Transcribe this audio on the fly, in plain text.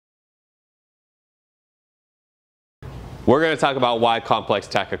We're going to talk about why complex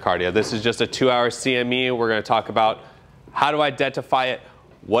tachycardia. This is just a 2-hour CME. We're going to talk about how to identify it,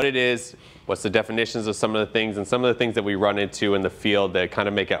 what it is, what's the definitions of some of the things, and some of the things that we run into in the field that kind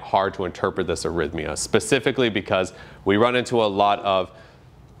of make it hard to interpret this arrhythmia, specifically because we run into a lot of,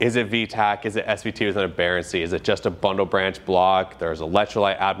 is it VTAC, is it SVT with an aberrancy, is it just a bundle branch block, there's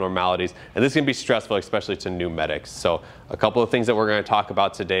electrolyte abnormalities, and this can be stressful, especially to new medics. So a couple of things that we're going to talk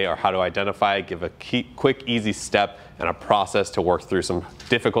about today are how to identify it, give a quick, easy step, and a process to work through some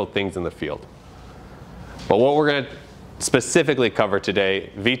difficult things in the field. But what we're going to specifically cover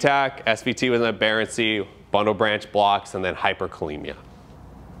today, VTAC, SVT with an aberrancy, bundle branch blocks, and then hyperkalemia.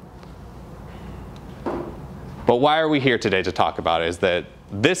 But why are we here today to talk about it is that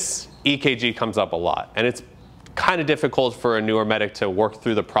this EKG comes up a lot, and it's kind of difficult for a newer medic to work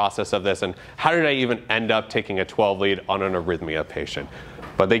through the process of this, and how did I even end up taking a 12 lead on an arrhythmia patient?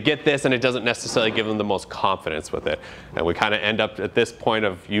 But they get this and it doesn't necessarily give them the most confidence with it. And we kind of end up at this point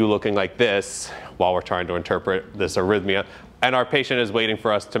of you looking like this while we're trying to interpret this arrhythmia. And our patient is waiting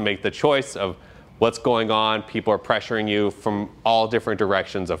for us to make the choice of what's going on. People are pressuring you from all different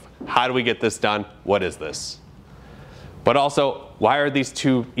directions of how do we get this done? What is this? But also, why are these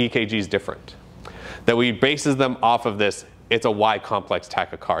two EKGs different? That we bases them off of this, it's a wide complex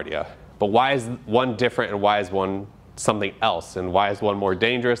tachycardia. But why is one different and why is one something else? And why is one more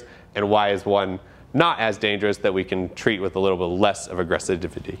dangerous and why is one not as dangerous that we can treat with a little bit less of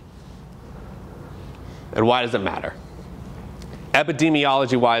aggressivity? And why does it matter?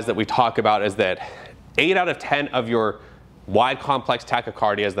 Epidemiology-wise that we talk about is that 8 out of 10 of your wide complex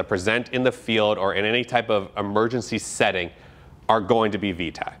tachycardias that present in the field or in any type of emergency setting are going to be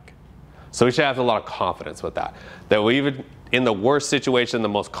VTAC. So we should have a lot of confidence with that. That we even in the worst situation, the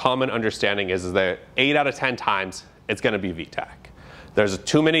most common understanding is that 8 out of 10 times it's going to be VTAC. There's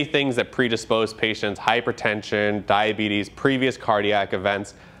too many things that predispose patients, hypertension, diabetes, previous cardiac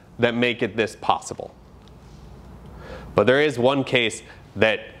events that make it this possible. But there is one case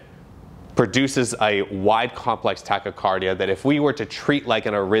that produces a wide complex tachycardia that if we were to treat like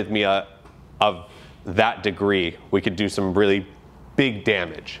an arrhythmia of that degree, we could do some really big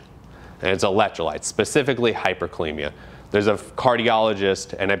damage. And it's electrolytes, specifically hyperkalemia. There's a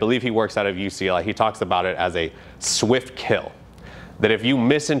cardiologist, and I believe he works out of UCLA, he talks about it as a swift kill. That if you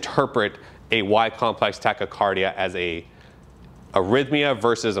misinterpret a wide complex tachycardia as a arrhythmia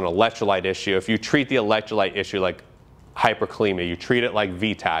versus an electrolyte issue, if you treat the electrolyte issue like hyperkalemia, you treat it like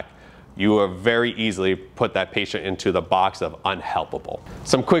VTAC, you will very easily put that patient into the box of unhelpable.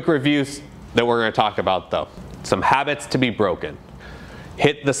 Some quick reviews that we're going to talk about though. Some habits to be broken.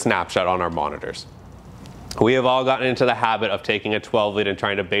 Hit the snapshot on our monitors. We have all gotten into the habit of taking a 12 lead and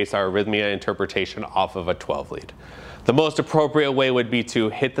trying to base our arrhythmia interpretation off of a 12 lead. The most appropriate way would be to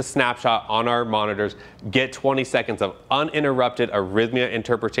hit the snapshot on our monitors, get 20 seconds of uninterrupted arrhythmia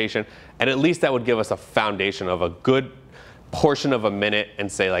interpretation, and at least that would give us a foundation of a good portion of a minute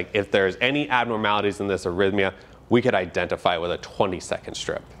and say, like, if there's any abnormalities in this arrhythmia, we could identify it with a 20-second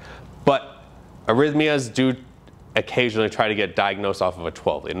strip. But arrhythmias do occasionally try to get diagnosed off of a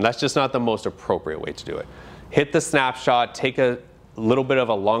 12 lead, and that's just not the most appropriate way to do it. Hit the snapshot, take a little bit of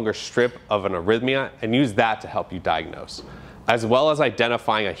a longer strip of an arrhythmia, and use that to help you diagnose, as well as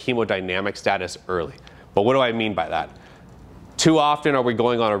identifying a hemodynamic status early. But what do I mean by that? Too often are we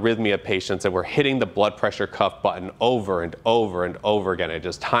going on arrhythmia patients and we're hitting the blood pressure cuff button over and over and over again. It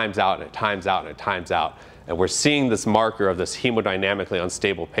just times out and it times out and it times out. And we're seeing this marker of this hemodynamically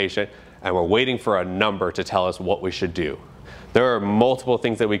unstable patient, and we're waiting for a number to tell us what we should do. There are multiple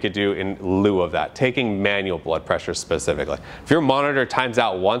things that we could do in lieu of that, taking manual blood pressure specifically. If your monitor times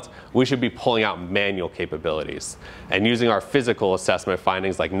out once, we should be pulling out manual capabilities and using our physical assessment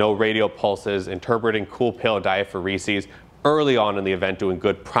findings like no radial pulses, interpreting cool pill diaphoreses early on in the event, doing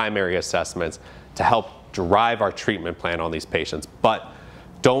good primary assessments to help drive our treatment plan on these patients. But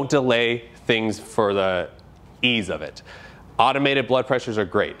don't delay things for the ease of it. Automated blood pressures are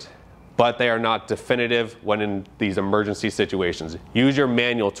great, but they are not definitive when in these emergency situations. Use your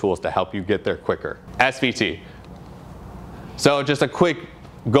manual tools to help you get there quicker. SVT. So just a quick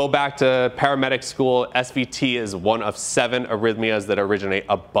go back to paramedic school. SVT is one of 7 arrhythmias that originate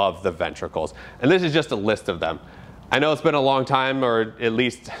above the ventricles. And this is just a list of them. I know it's been a long time, or at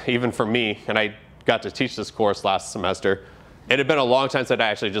least even for me, and I got to teach this course last semester. It had been a long time since I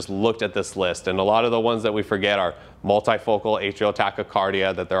actually just looked at this list, and a lot of the ones that we forget are multifocal atrial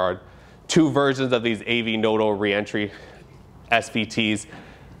tachycardia, that there are 2 versions of these AV nodal reentry SVTs.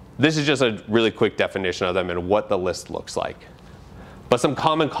 This is just a really quick definition of them and what the list looks like. But some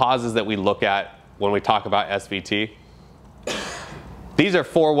common causes that we look at when we talk about SVT, these are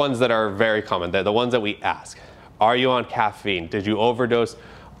 4 ones that are very common. They're the ones that we ask. Are you on caffeine? Did you overdose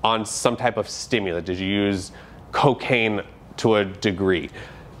on some type of stimulant? Did you use cocaine to a degree?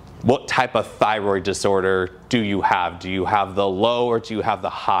 What type of thyroid disorder do you have? Do you have the low or do you have the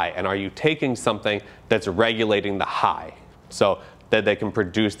high? And are you taking something that's regulating the high so that they can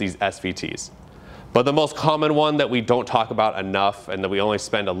produce these SVTs? But the most common one that we don't talk about enough and that we only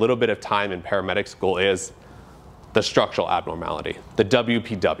spend a little bit of time in paramedic school is the structural abnormality, the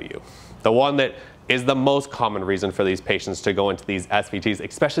WPW. The one that is the most common reason for these patients to go into these SVTs,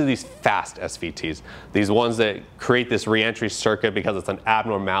 especially these fast SVTs, these ones that create this reentry circuit because it's an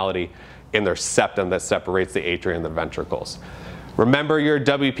abnormality in their septum that separates the atria and the ventricles. Remember your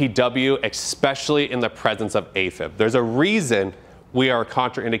WPW, especially in the presence of AFib. There's a reason we are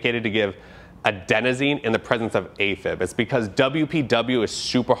contraindicated to give adenosine in the presence of AFib. It's because WPW is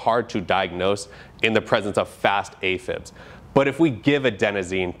super hard to diagnose in the presence of fast AFibs. But if we give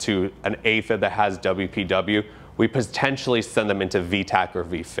adenosine to an AFib that has WPW, we potentially send them into VTAC or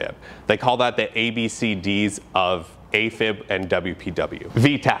VFib. They call that the ABCDs of AFib and WPW.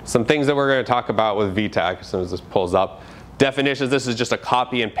 VTAC, some things that we're going to talk about with VTAC as soon as this pulls up. Definitions, this is just a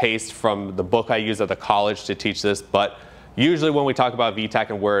copy and paste from the book I use at the college to teach this, but usually when we talk about VTAC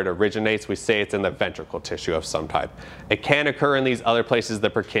and where it originates, we say it's in the ventricle tissue of some type. It can occur in these other places, the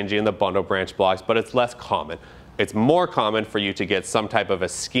Purkinje and the bundle branch blocks, but it's less common. It's more common for you to get some type of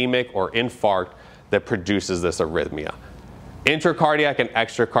ischemic or infarct that produces this arrhythmia. Intracardiac and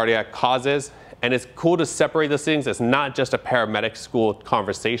extracardiac causes, and it's cool to separate those things. It's not just a paramedic school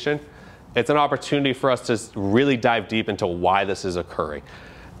conversation. It's an opportunity for us to really dive deep into why this is occurring.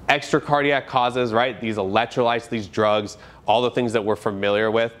 Extracardiac causes, right? These electrolytes, these drugs, all the things that we're familiar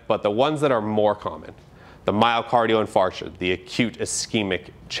with, but the ones that are more common, the myocardial infarction, the acute ischemic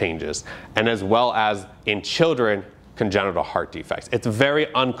changes, and as well as in children, congenital heart defects. It's very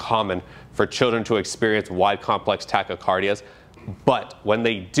uncommon for children to experience wide complex tachycardias, but when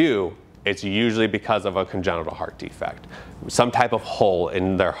they do, it's usually because of a congenital heart defect, some type of hole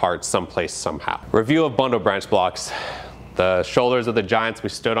in their heart someplace somehow. Review of bundle branch blocks. The shoulders of the giants we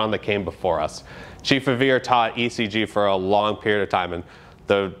stood on that came before us. Chief Revere taught ECG for a long period of time, and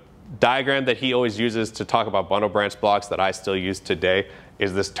the diagram that he always uses to talk about bundle branch blocks that I still use today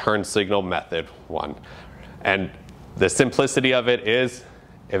is this turn signal method one. And the simplicity of it is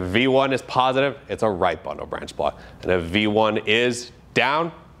if V1 is positive, it's a right bundle branch block. And if V1 is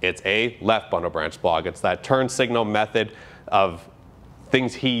down, it's a left bundle branch block. It's that turn signal method of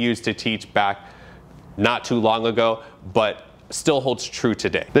things he used to teach back not too long ago, but still holds true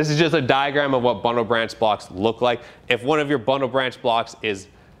today. This is just a diagram of what bundle branch blocks look like. If one of your bundle branch blocks is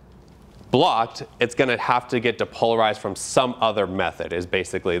blocked, it's going to have to get depolarized from some other method is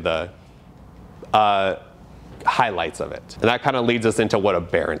basically the highlights of it. And that kind of leads us into what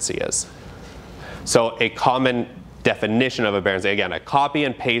aberrancy is. So a common definition of aberrancy, again, a copy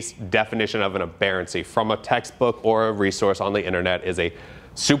and paste definition of an aberrancy from a textbook or a resource on the internet is a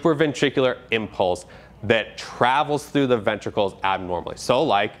supraventricular impulse that travels through the ventricles abnormally. So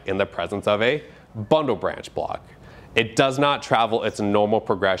like in the presence of a bundle branch block. It does not travel its normal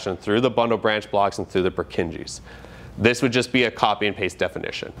progression through the bundle branch blocks and through the Purkinjes. This would just be a copy and paste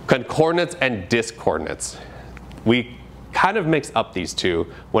definition. Concordance and discordance. We kind of mix up these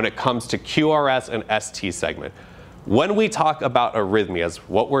two when it comes to QRS and ST segment. When we talk about arrhythmias,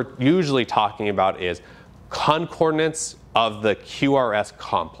 what we're usually talking about is concordance of the QRS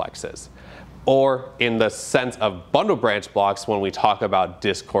complexes. Or in the sense of bundle branch blocks, when we talk about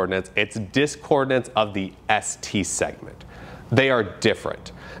discordance, it's discordance of the ST segment. They are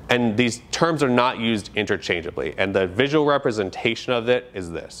different. And these terms are not used interchangeably. And the visual representation of it is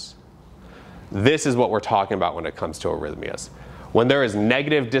this. This is what we're talking about when it comes to arrhythmias. When there is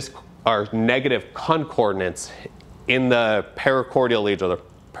negative concordance in the pericardial leads or the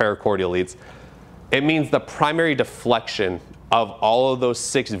pericardial leads, it means the primary deflection of all of those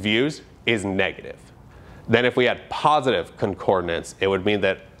 6 views is negative. Then if we had positive concordance, it would mean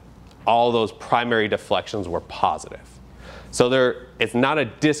that all those primary deflections were positive. So it's not a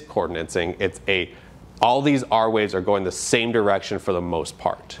discordancing, it's all these R waves are going the same direction for the most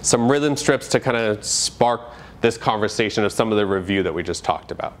part. Some rhythm strips to kind of spark this conversation of some of the review that we just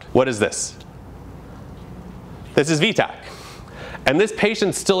talked about. What is this? This is VTAC. And this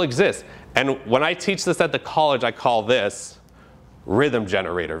patient still exists. And when I teach this at the college, I call this rhythm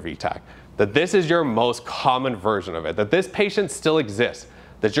generator VTAC. That this is your most common version of it. That this patient still exists.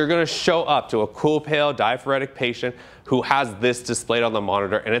 That you're going to show up to a cool, pale, diaphoretic patient who has this displayed on the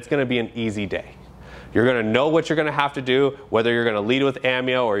monitor, and it's going to be an easy day. You're going to know what you're going to have to do, whether you're going to lead with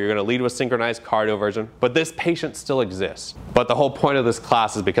amio or you're going to lead with synchronized cardioversion, but this patient still exists. But the whole point of this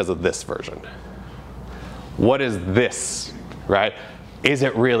class is because of this version. What is this, right? Is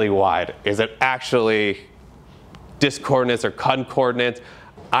it really wide? Is it actually discordance or concordance?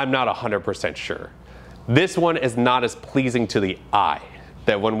 I'm not 100% sure. This one is not as pleasing to the eye,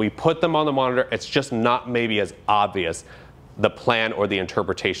 that when we put them on the monitor, it's just not maybe as obvious the plan or the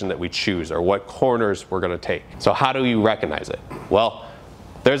interpretation that we choose or what corners we're going to take. So how do you recognize it? Well,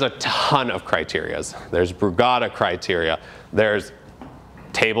 there's a ton of criterias. There's Brugada criteria. There's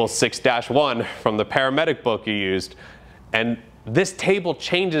table 6-1 from the paramedic book you used. And this table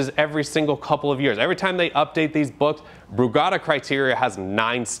changes every single couple of years. Every time they update these books, Brugada criteria has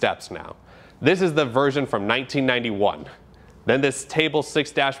 9 steps now. This is the version from 1991. Then this table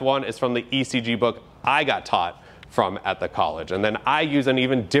 6-1 is from the ECG book I got taught from at the college. And then I use an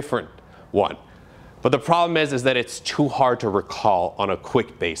even different one. But the problem is that it's too hard to recall on a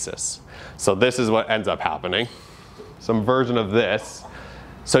quick basis. So this is what ends up happening. Some version of this.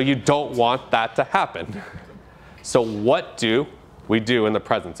 So you don't want that to happen. So what do we do in the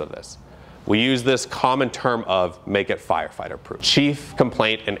presence of this? We use this common term of make it firefighter proof. Chief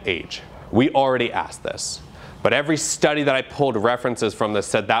complaint and age. We already asked this, but every study that I pulled references from this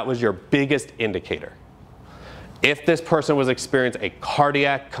said that was your biggest indicator. If this person was experiencing a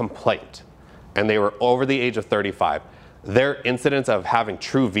cardiac complaint and they were over the age of 35, their incidence of having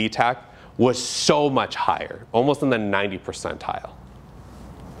true VTAC was so much higher, almost in the 90th percentile.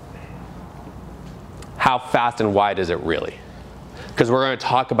 How fast and wide is it really? Because we're going to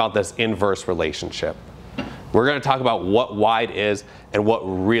talk about this inverse relationship. We're going to talk about what wide is and what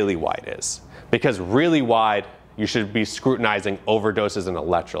really wide is. Because really wide, you should be scrutinizing overdoses and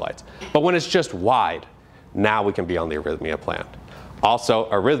electrolytes. But when it's just wide, now we can be on the arrhythmia plan. Also,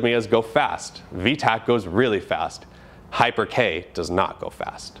 arrhythmias go fast. VTAC goes really fast. Hyper-K does not go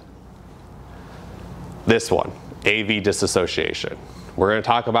fast. This one, AV dissociation. We're going to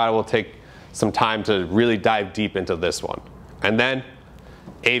talk about it. We'll take some time to really dive deep into this one. And then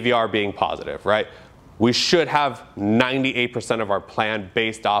AVR being positive, right? We should have 98% of our plan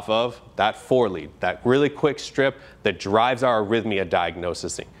based off of that 4-lead, that really quick strip that drives our arrhythmia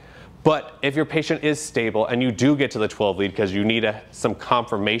diagnosis. But if your patient is stable and you do get to the 12-lead because you need some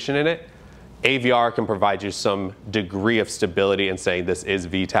confirmation in it, AVR can provide you some degree of stability in saying this is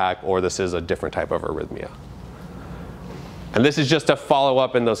VTAC or this is a different type of arrhythmia. And this is just a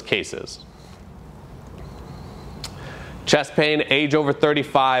follow-up in those cases. Chest pain, age over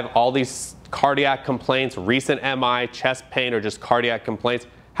 35, all these cardiac complaints, recent MI, chest pain, or just cardiac complaints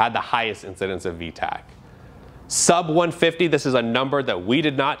had the highest incidence of VTAC. Sub 150, this is a number that we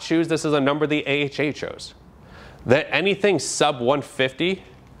did not choose. This is a number the AHA chose. That anything sub 150,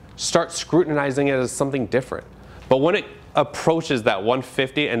 start scrutinizing it as something different. But when it approaches that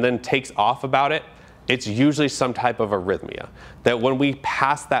 150 and then takes off about it, it's usually some type of arrhythmia. That when we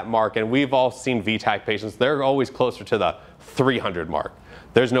pass that mark, and we've all seen VTAC patients, they're always closer to the 300 mark.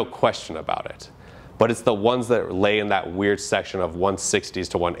 There's no question about it. But it's the ones that lay in that weird section of 160s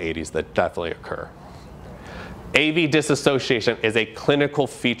to 180s that definitely occur. AV dissociation is a clinical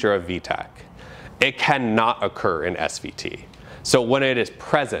feature of VTAC. It cannot occur in SVT. So when it is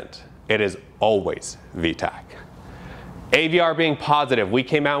present, it is always VTAC. AVR being positive, we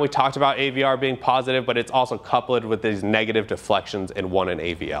came out and we talked about AVR being positive, but it's also coupled with these negative deflections in 1 and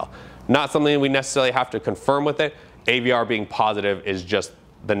AVL. Not something we necessarily have to confirm with it. AVR being positive is just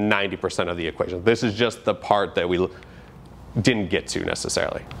the 90% of the equation. This is just the part that we didn't get to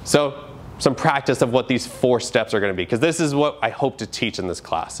necessarily. So some practice of what these 4 steps are going to be, because this is what I hope to teach in this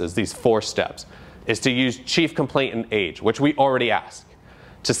class, is these 4 steps, is to use chief complaint and age, which we already asked,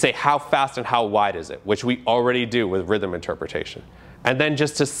 to say how fast and how wide is it, which we already do with rhythm interpretation. And then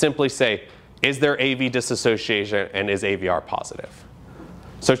just to simply say, is there AV dissociation and is AVR positive?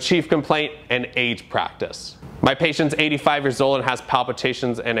 So chief complaint and age practice. My patient's 85 years old and has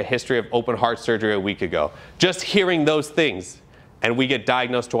palpitations and a history of open heart surgery a week ago. Just hearing those things, and we get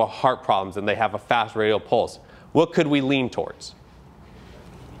diagnosed to a heart problems and they have a fast radial pulse, what could we lean towards?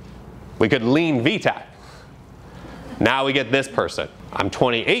 We could lean VTAC. Now we get this person. I'm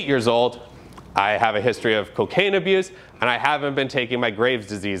 28 years old, I have a history of cocaine abuse, and I haven't been taking my Graves'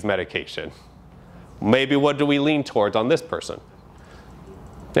 disease medication. Maybe what do we lean towards on this person?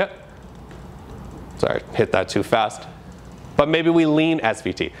 Yep. Sorry, hit that too fast. But maybe we lean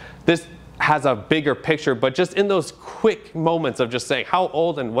SVT. This has a bigger picture, but just in those quick moments of just saying, how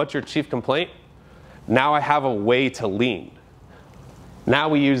old and what's your chief complaint? Now I have a way to lean. Now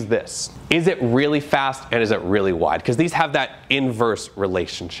we use this. Is it really fast and is it really wide? Because these have that inverse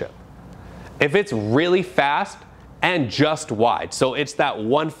relationship. If it's really fast and just wide, so it's that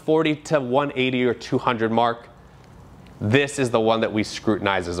 140 to 180 or 200 mark, this is the one that we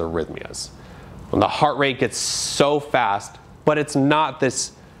scrutinize as arrhythmias. When the heart rate gets so fast, but it's not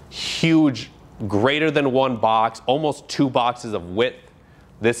this huge, greater than one box, almost 2 boxes of width,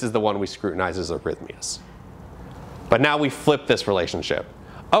 this is the one we scrutinize as arrhythmias. But now we flip this relationship.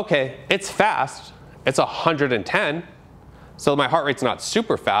 Okay, it's fast, it's 110, so my heart rate's not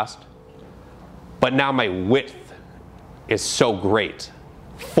super fast, but now my width is so great,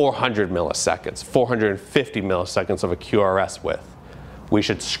 400 milliseconds, 450 milliseconds of a QRS width. We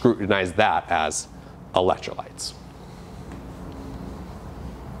should scrutinize that as electrolytes.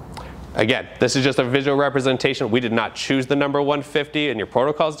 Again, this is just a visual representation. We did not choose the number 150 and your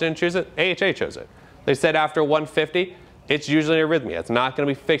protocols didn't choose it. AHA chose it. They said after 150, it's usually arrhythmia. It's not going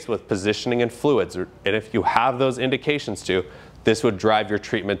to be fixed with positioning and fluids. And if you have those indications to, this would drive your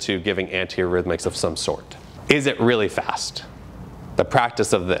treatment to giving antiarrhythmics of some sort. Is it really fast? The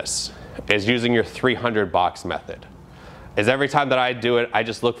practice of this is using your 300 box method. Is every time that I do it, I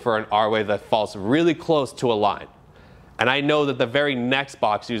just look for an R wave that falls really close to a line. And I know that the very next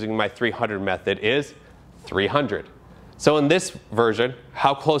box using my 300 method is 300. So in this version,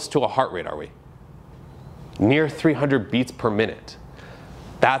 how close to a heart rate are we? Near 300 beats per minute.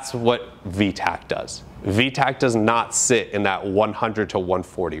 That's what VTAC does. VTAC does not sit in that 100 to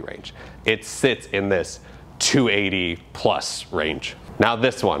 140 range. It sits in this 280 plus range. Now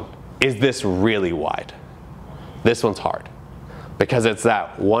this one, is this really wide? This one's hard because it's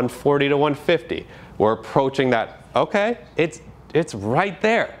that 140 to 150. We're approaching that, okay, it's right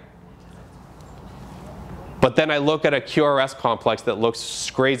there. But then I look at a QRS complex that looks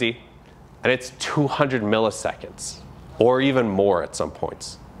crazy and it's 200 milliseconds or even more at some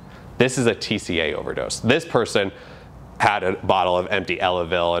points. This is a TCA overdose. This person had a bottle of empty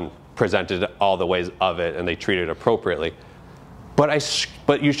Elavil and presented all the ways of it and they treated it appropriately.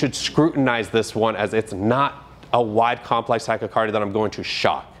 But you should scrutinize this one as it's not a wide complex tachycardia that I'm going to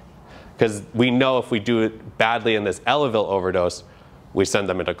shock. Because we know if we do it badly in this Elavil overdose, we send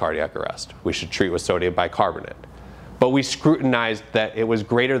them into cardiac arrest. We should treat with sodium bicarbonate. But we scrutinized that it was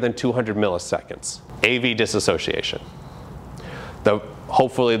greater than 200 milliseconds. AV dissociation.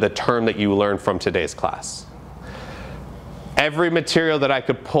 Hopefully the term that you learned from today's class. Every material that I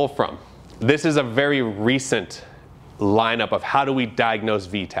could pull from, this is a very recent lineup of how do we diagnose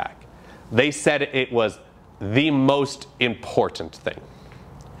VTAC. They said it was the most important thing.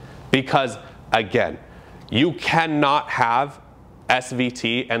 Because again, you cannot have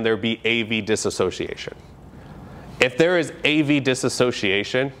SVT and there be AV dissociation. If there is AV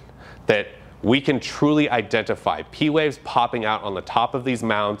dissociation, that we can truly identify P waves popping out on the top of these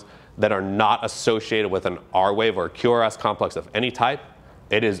mounds that are not associated with an R wave or a QRS complex of any type,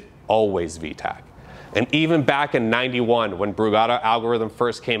 it is always VTAC. And even back in '91 when Brugada algorithm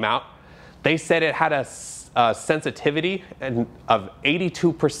first came out, they said it had a sensitivity of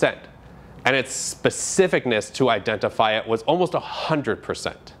 82%, and its specificness to identify it was almost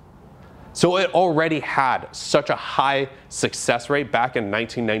 100%. So it already had such a high success rate back in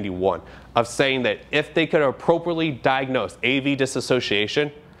 1991 of saying that if they could appropriately diagnose AV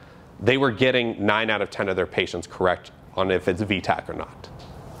dissociation, they were getting 9 out of 10 of their patients correct on if it's VTAC or not.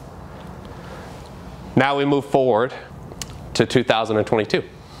 Now we move forward to 2022,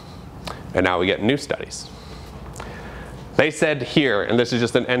 and now we get new studies. They said here, and this is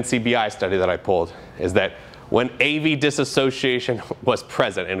just an NCBI study that I pulled, is that when AV dissociation was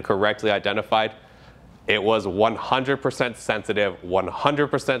present and correctly identified, it was 100% sensitive,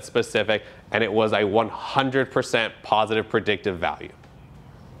 100% specific, and it was a 100% positive predictive value.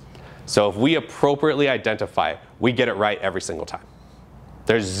 So if we appropriately identify it, we get it right every single time.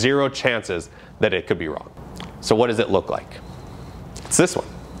 There's 0 chances that it could be wrong. So what does it look like? It's this one.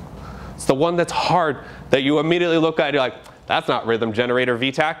 It's the one that's hard that you immediately look at and you're like, that's not rhythm generator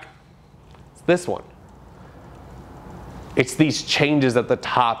VTAC. It's this one. It's these changes at the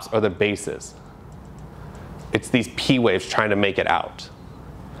tops or the bases. It's these P waves trying to make it out.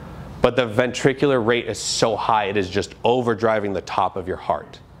 But the ventricular rate is so high, it is just overdriving the top of your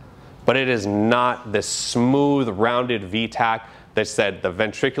heart. But it is not this smooth, rounded VTAC that said the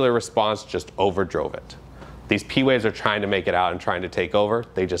ventricular response just overdrove it. These P waves are trying to make it out and trying to take over.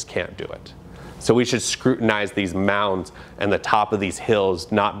 They just can't do it. So we should scrutinize these mounds and the top of these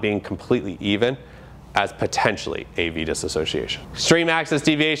hills not being completely even as potentially AV dissociation. Extreme axis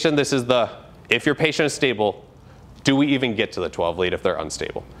deviation, this is the, if your patient is stable, do we even get to the 12 lead if they're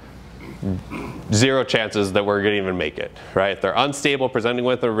unstable? 0 chances that we're going to even make it, right? If they're unstable, presenting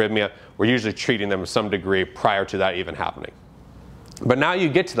with arrhythmia, we're usually treating them to some degree prior to that even happening. But now you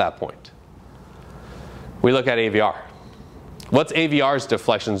get to that point. We look at AVR. What's AVR's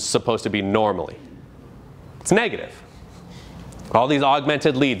deflection supposed to be normally? It's negative. All these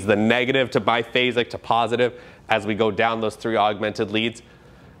augmented leads, the negative to biphasic to positive, as we go down those 3 augmented leads,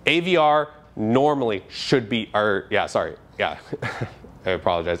 AVR normally should be, I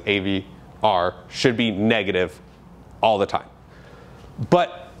apologize, AVR should be negative all the time.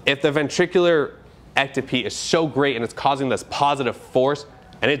 But if the ventricular ectopy is so great and it's causing this positive force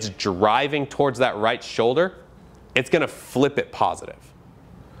and it's driving towards that right shoulder, it's going to flip it positive.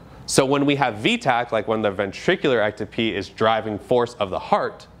 So when we have VTAC, like when the ventricular ectopy is driving force of the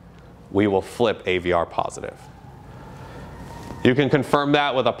heart, we will flip AVR positive. You can confirm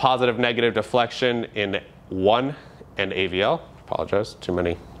that with a positive negative deflection in 1 and AVL. Apologize, too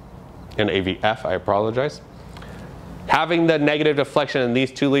many. In AVF, I apologize. Having the negative deflection in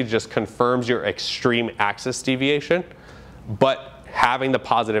these 2 leads just confirms your extreme axis deviation, but having the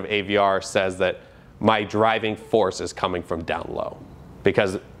positive AVR says that my driving force is coming from down low,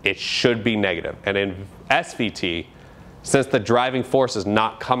 because it should be negative. And in SVT, since the driving force is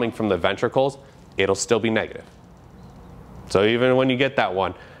not coming from the ventricles, it'll still be negative. So even when you get that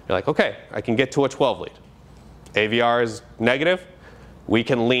one, you're like, okay, I can get to a 12 lead. AVR is negative. We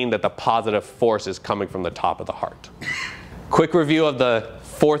can lean that the positive force is coming from the top of the heart. Quick review of the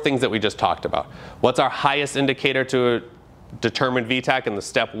 4 things that we just talked about. What's our highest indicator to determine VTAC? In the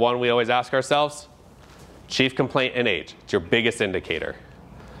step 1 we always ask ourselves, chief complaint and age. It's your biggest indicator.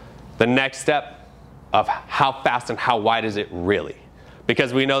 The next step of how fast and how wide is it really?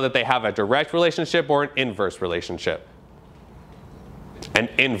 Because we know that they have a direct relationship or an inverse relationship. An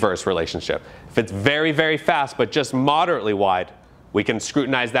inverse relationship. If it's very, very fast but just moderately wide, we can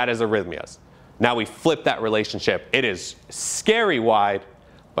scrutinize that as arrhythmias. Now we flip that relationship. It is scary wide,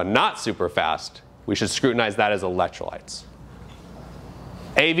 but not super fast. We should scrutinize that as electrolytes.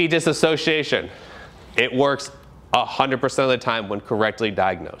 AV dissociation. It works 100% of the time when correctly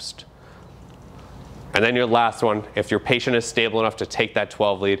diagnosed. And then your last one, if your patient is stable enough to take that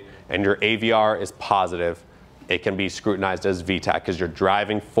 12 lead and your AVR is positive, it can be scrutinized as VTAC because your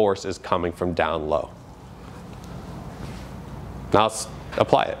driving force is coming from down low. Now let's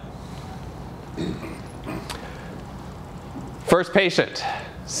apply it. First patient,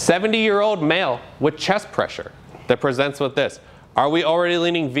 70-year-old male with chest pressure that presents with this. Are we already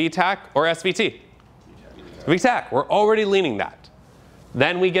leaning VTAC or SVT? VTAC, we're already leaning that.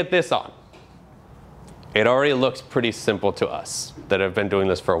 Then we get this on. It already looks pretty simple to us that have been doing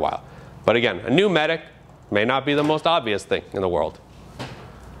this for a while. But again, a new medic may not be the most obvious thing in the world.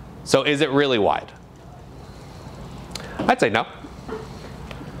 So is it really wide? I'd say no.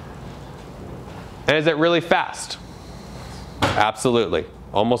 And is it really fast? Absolutely.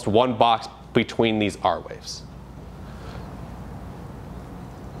 Almost 1 box between these R waves.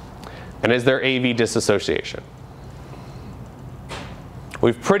 And is there AV dissociation?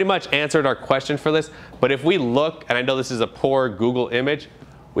 We've pretty much answered our question for this, but if we look, and I know this is a poor Google image,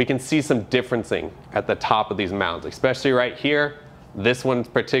 we can see some differencing at the top of these mounds, especially right here, this one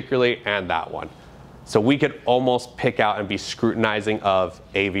particularly, and that one. So we could almost pick out and be scrutinizing of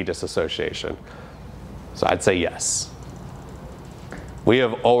AV dissociation. So I'd say yes. We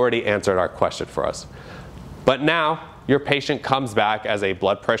have already answered our question for us. But now your patient comes back as a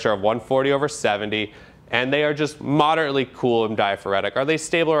blood pressure of 140/70, and they are just moderately cool and diaphoretic. Are they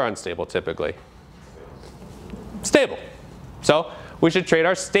stable or unstable typically? Stable. So we should trade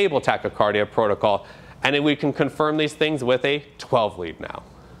our stable tachycardia protocol, and then we can confirm these things with a 12 lead now.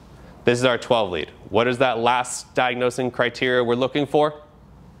 This is our 12 lead. What is that last diagnosing criteria we're looking for?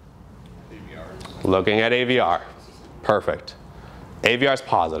 AVR. Looking at AVR. Perfect. AVR is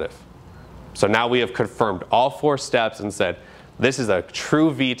positive. So now we have confirmed all 4 steps and said, this is a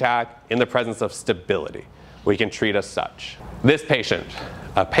true VTAC in the presence of stability. We can treat as such. This patient,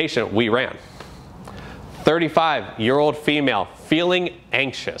 a patient we ran. 35-year-old female, feeling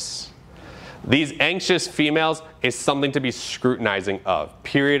anxious. These anxious females is something to be scrutinizing of,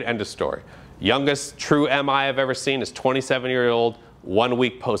 period, end of story. Youngest true MI I've ever seen is 27-year-old, 1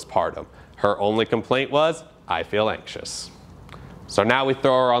 week postpartum. Her only complaint was, I feel anxious. So now we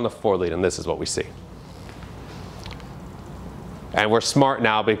throw her on the 4 lead, and this is what we see. And we're smart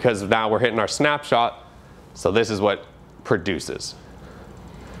now because now we're hitting our snapshot, so this is what produces.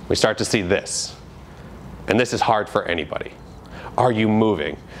 We start to see this. And this is hard for anybody. Are you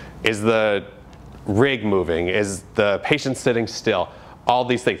moving? Is the rig moving? Is the patient sitting still? All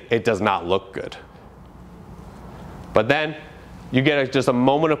these things. It does not look good. But then you get just a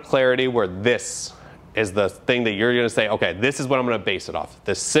moment of clarity where this is the thing that you're going to say, okay, this is what I'm going to base it off.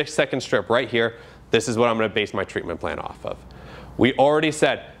 This 6-second strip right here, this is what I'm going to base my treatment plan off of. We already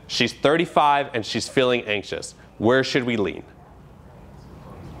said she's 35 and she's feeling anxious. Where should we lean?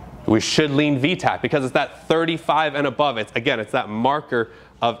 We should lean VTAC because it's that 35 and above. It's that marker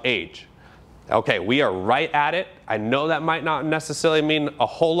of age. Okay, we are right at it. I know that might not necessarily mean a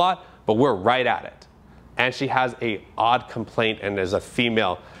whole lot, but we're right at it. And she has an odd complaint and is a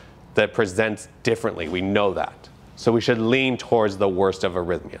female that presents differently. We know that. So we should lean towards the worst of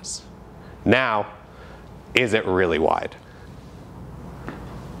arrhythmias. Now, is it really wide?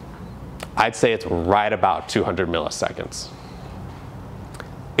 I'd say it's right about 200 milliseconds.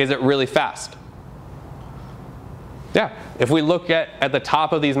 Is it really fast? Yeah, if we look at the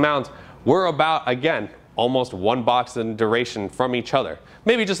top of these mounds, we're about, again, almost 1 box in duration from each other.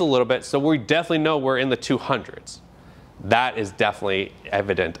 Maybe just a little bit, so we definitely know we're in the 200s. That is definitely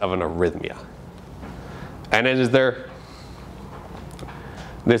evident of an arrhythmia. And then is there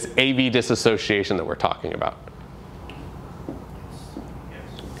this AV dissociation that we're talking about?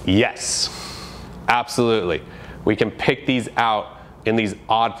 Yes, absolutely. We can pick these out in these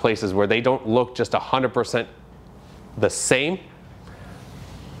odd places where they don't look just 100% the same,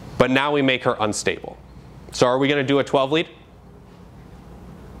 but now we make her unstable. So are we going to do a 12 lead?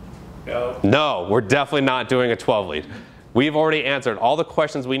 No. No, we're definitely not doing a 12 lead. We've already answered all the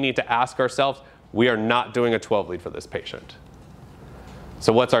questions we need to ask ourselves. We are not doing a 12 lead for this patient.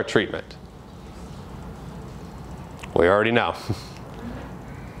 So what's our treatment? We already know.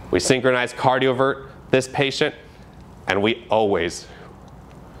 We synchronize cardiovert this patient, and we always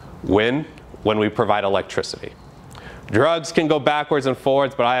win when we provide electricity. Drugs can go backwards and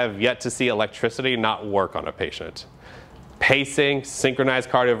forwards, but I have yet to see electricity not work on a patient. Pacing, synchronized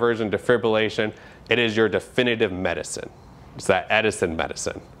cardioversion, defibrillation, it is your definitive medicine. It's that Edison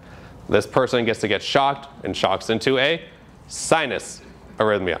medicine. This person gets to get shocked and shocks into a sinus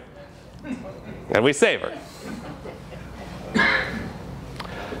arrhythmia. And we save her.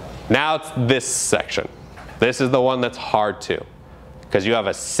 Now it's this section. This is the one that's hard too, because you have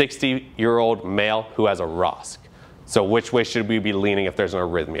a 60-year-old male who has a ROSC. So which way should we be leaning if there's an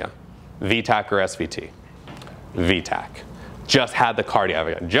arrhythmia? VTAC or SVT? VTAC. Just had the cardiac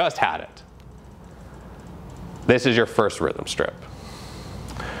event, just had it. This is your first rhythm strip.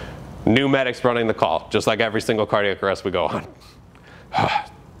 New medics running the call, just like every single cardiac arrest we go on.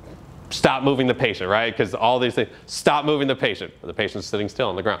 Stop moving the patient, right? Because all these things, stop moving the patient. The patient's sitting still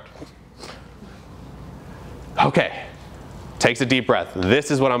on the ground. Okay, takes a deep breath.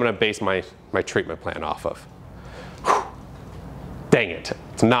 This is what I'm going to base my treatment plan off of. Whew. Dang it,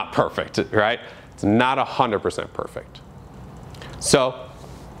 it's not perfect, right? It's not 100% perfect. So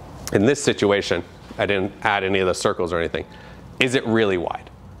in this situation, I didn't add any of the circles or anything. Is it really wide?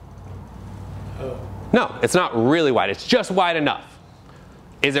 Oh. No, it's not really wide. It's just wide enough.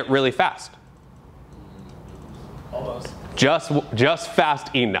 Is it really fast? Almost. Just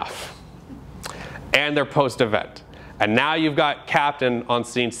fast enough. And they're post-event. And now you've got captain on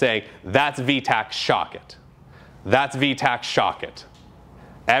scene saying, that's VTAC, shock it. That's VTAC, shock it.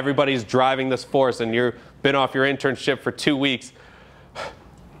 Everybody's driving this force and you've been off your internship for 2 weeks.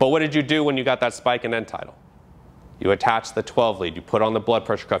 But what did you do when you got that spike and end tidal? You attached the 12 lead, you put on the blood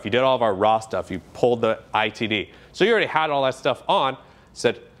pressure cuff, you did all of our raw stuff, you pulled the ITD. So you already had all that stuff on,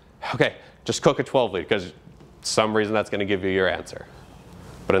 said, okay, just cook a 12 lead because some reason that's going to give you your answer.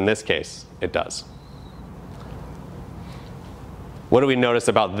 But in this case, it does. What do we notice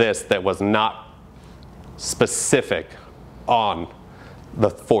about this that was not specific on the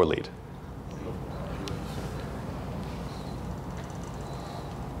 4 lead?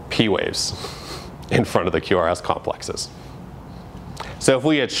 P waves in front of the QRS complexes. So if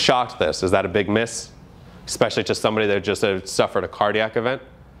we had shocked this, is that a big miss? Especially to somebody that just suffered a cardiac event?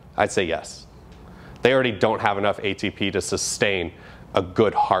 I'd say yes. They already don't have enough ATP to sustain a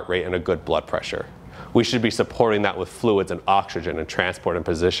good heart rate and a good blood pressure. We should be supporting that with fluids and oxygen and transport and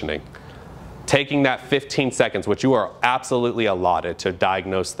positioning. Taking that 15 seconds, which you are absolutely allotted to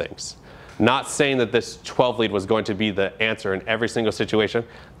diagnose things. Not saying that this 12 lead was going to be the answer in every single situation.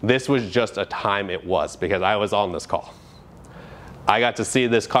 This was just a time it was because I was on this call. I got to see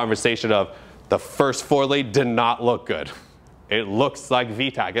this conversation of the first 4 lead did not look good. It looks like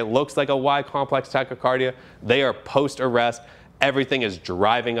VTAC. It looks like a Y complex tachycardia. They are post-arrest. Everything is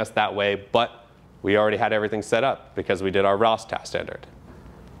driving us that way, but we already had everything set up because we did our Ross task standard.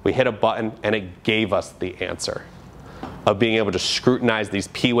 We hit a button and it gave us the answer of being able to scrutinize these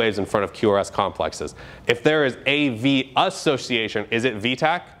P waves in front of QRS complexes. If there is AV association, is it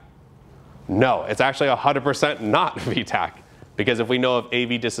VTAC? No, it's actually 100% not VTAC. Because if we know if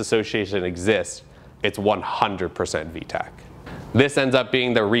AV dissociation exists, it's 100% VTAC. This ends up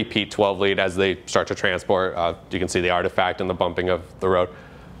being the repeat 12 lead as they start to transport. You can see the artifact and the bumping of the road.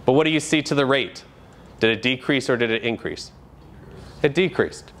 But what do you see to the rate? Did it decrease or did it increase? It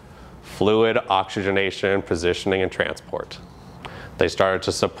decreased. fluid, oxygenation, positioning, and transport. They started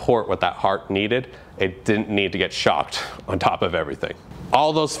to support what that heart needed. It didn't need to get shocked on top of everything.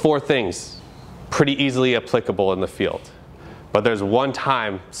 All those 4 things, pretty easily applicable in the field. But there's one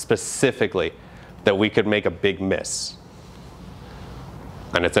time specifically that we could make a big miss,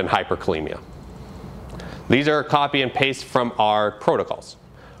 and it's in hyperkalemia. These are copy and paste from our protocols.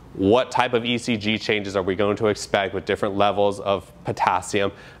 What type of ECG changes are we going to expect with different levels of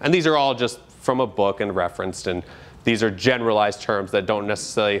potassium? And these are all just from a book and referenced, and these are generalized terms that don't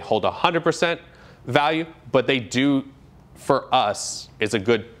necessarily hold 100% value, but they do, for us, is a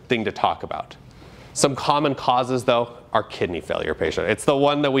good thing to talk about. Some common causes, though, are kidney failure patient. It's the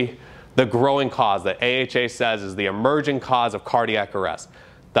one that the growing cause that AHA says is the emerging cause of cardiac arrest,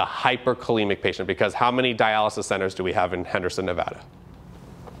 the hyperkalemic patient, because how many dialysis centers do we have in Henderson, Nevada?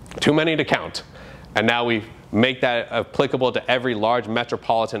 Too many to count. And now we make that applicable to every large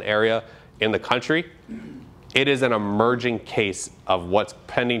metropolitan area in the country. It is an emerging case of what's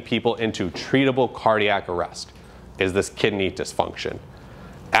pending people into treatable cardiac arrest, is this kidney dysfunction.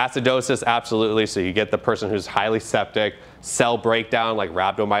 Acidosis, absolutely, so you get the person who's highly septic, cell breakdown like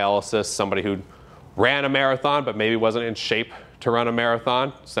rhabdomyolysis, somebody who ran a marathon but maybe wasn't in shape to run a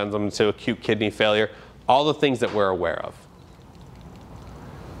marathon, sends them to acute kidney failure, all the things that we're aware of.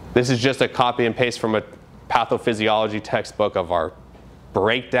 This is just a copy and paste from a pathophysiology textbook of our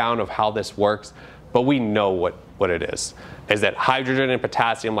breakdown of how this works. But we know what it is that hydrogen and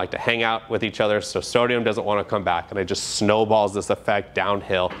potassium like to hang out with each other, so sodium doesn't want to come back, and it just snowballs this effect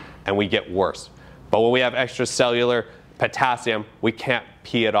downhill, and we get worse. But when we have extracellular potassium, we can't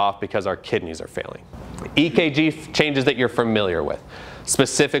pee it off because our kidneys are failing. EKG changes that you're familiar with,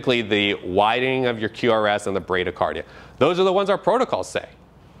 specifically the widening of your QRS and the bradycardia. Those are the ones our protocols say.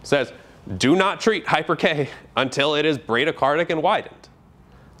 It says, do not treat hyper-K until it is bradycardic and widened.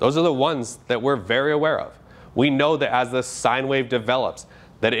 Those are the ones that we're very aware of. We know that as the sine wave develops,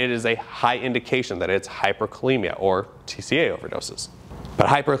 that it is a high indication that it's hyperkalemia or TCA overdoses. But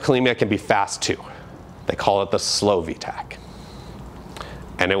hyperkalemia can be fast too. They call it the slow VTAC.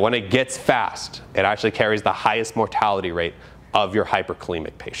 And when it gets fast, it actually carries the highest mortality rate of your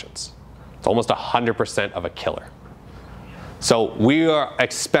hyperkalemic patients. It's almost 100% of a killer. So we are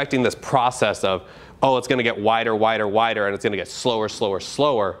expecting this process of, oh, it's going to get wider, wider, wider, and it's going to get slower, slower,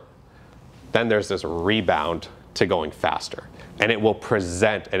 slower. Then there's this rebound to going faster. And it will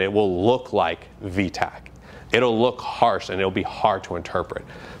present and it will look like VTAC. It'll look harsh and it'll be hard to interpret.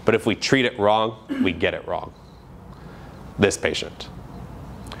 But if we treat it wrong, we get it wrong. This patient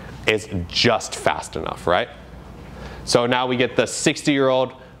is just fast enough, right? So now we get the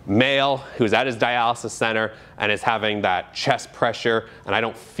 60-year-old male who's at his dialysis center and is having that chest pressure and I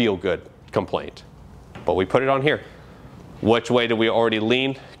don't feel good complaint. But we put it on here. Which way do we already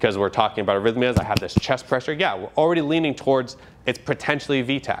lean? Because we're talking about arrhythmias. I have this chest pressure. Yeah, we're already leaning towards it's potentially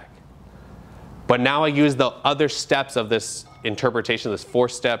VTAC. But now I use the other steps of this interpretation, this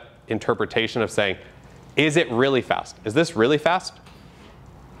 4-step interpretation of saying, is it really fast? Is this really fast?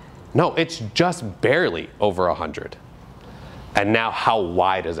 No, it's just barely over 100. And now how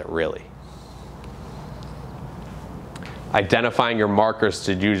wide is it really? Identifying your markers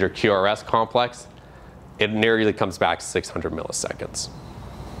to use your QRS complex, it nearly comes back 600 milliseconds.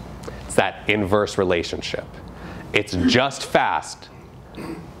 It's that inverse relationship. It's just fast,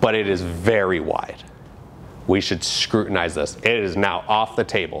 but it is very wide. We should scrutinize this. It is now off the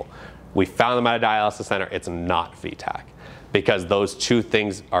table. We found them at a dialysis center. It's not VTAC because those two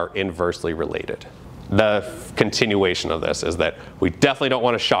things are inversely related. The continuation of this is that we definitely don't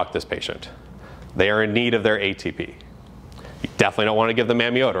want to shock this patient. They are in need of their ATP. You definitely don't want to give them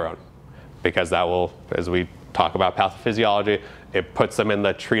amiodarone because that will, as we talk about pathophysiology, it puts them in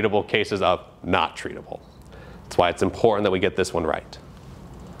the treatable cases of not treatable. That's why it's important that we get this one right.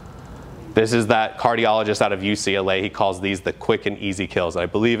 This is that cardiologist out of UCLA. He calls these the quick and easy kills. I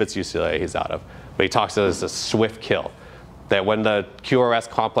believe it's UCLA he's out of. But he talks about this as a swift kill. That when the QRS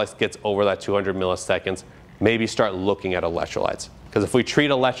complex gets over that 200 milliseconds, maybe start looking at electrolytes. Because if we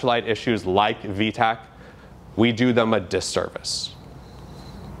treat electrolyte issues like VTAC, we do them a disservice.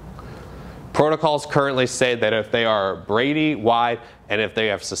 Protocols currently say that if they are Brady wide and if they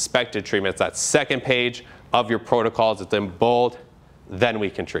have suspected treatment, it's that second page of your protocols, it's in bold, then we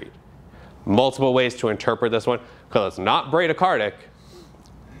can treat. Multiple ways to interpret this one, because it's not bradycardic,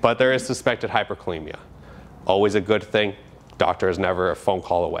 but there is suspected hyperkalemia. Always a good thing. Doctor is never a phone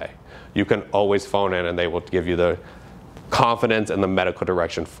call away. You can always phone in and they will give you the confidence and the medical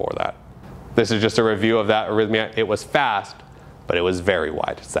direction for that. This is just a review of that arrhythmia. It was fast, but it was very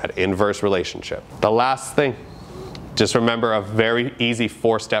wide. It's that inverse relationship. The last thing Just remember a very easy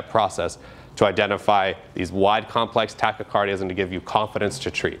 4-step process to identify these wide complex tachycardias and to give you confidence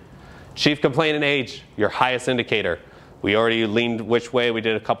to treat. Chief complaint and age, your highest indicator. We already leaned which way, we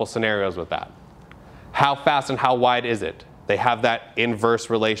did a couple scenarios with that. How fast and how wide is it? They have that inverse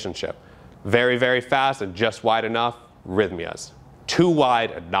relationship. Very, very fast and just wide enough, arrhythmias. Too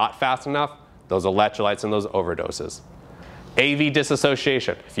wide and not fast enough, those electrolytes and those overdoses. AV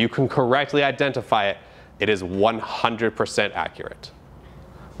dissociation, if you can correctly identify it, it is 100% accurate.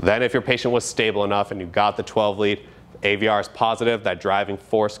 Then if your patient was stable enough and you got the 12 lead, AVR is positive, that driving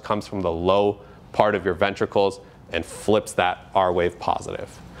force comes from the low part of your ventricles and flips that R wave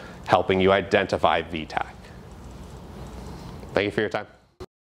positive, helping you identify VTAC. Thank you for your time.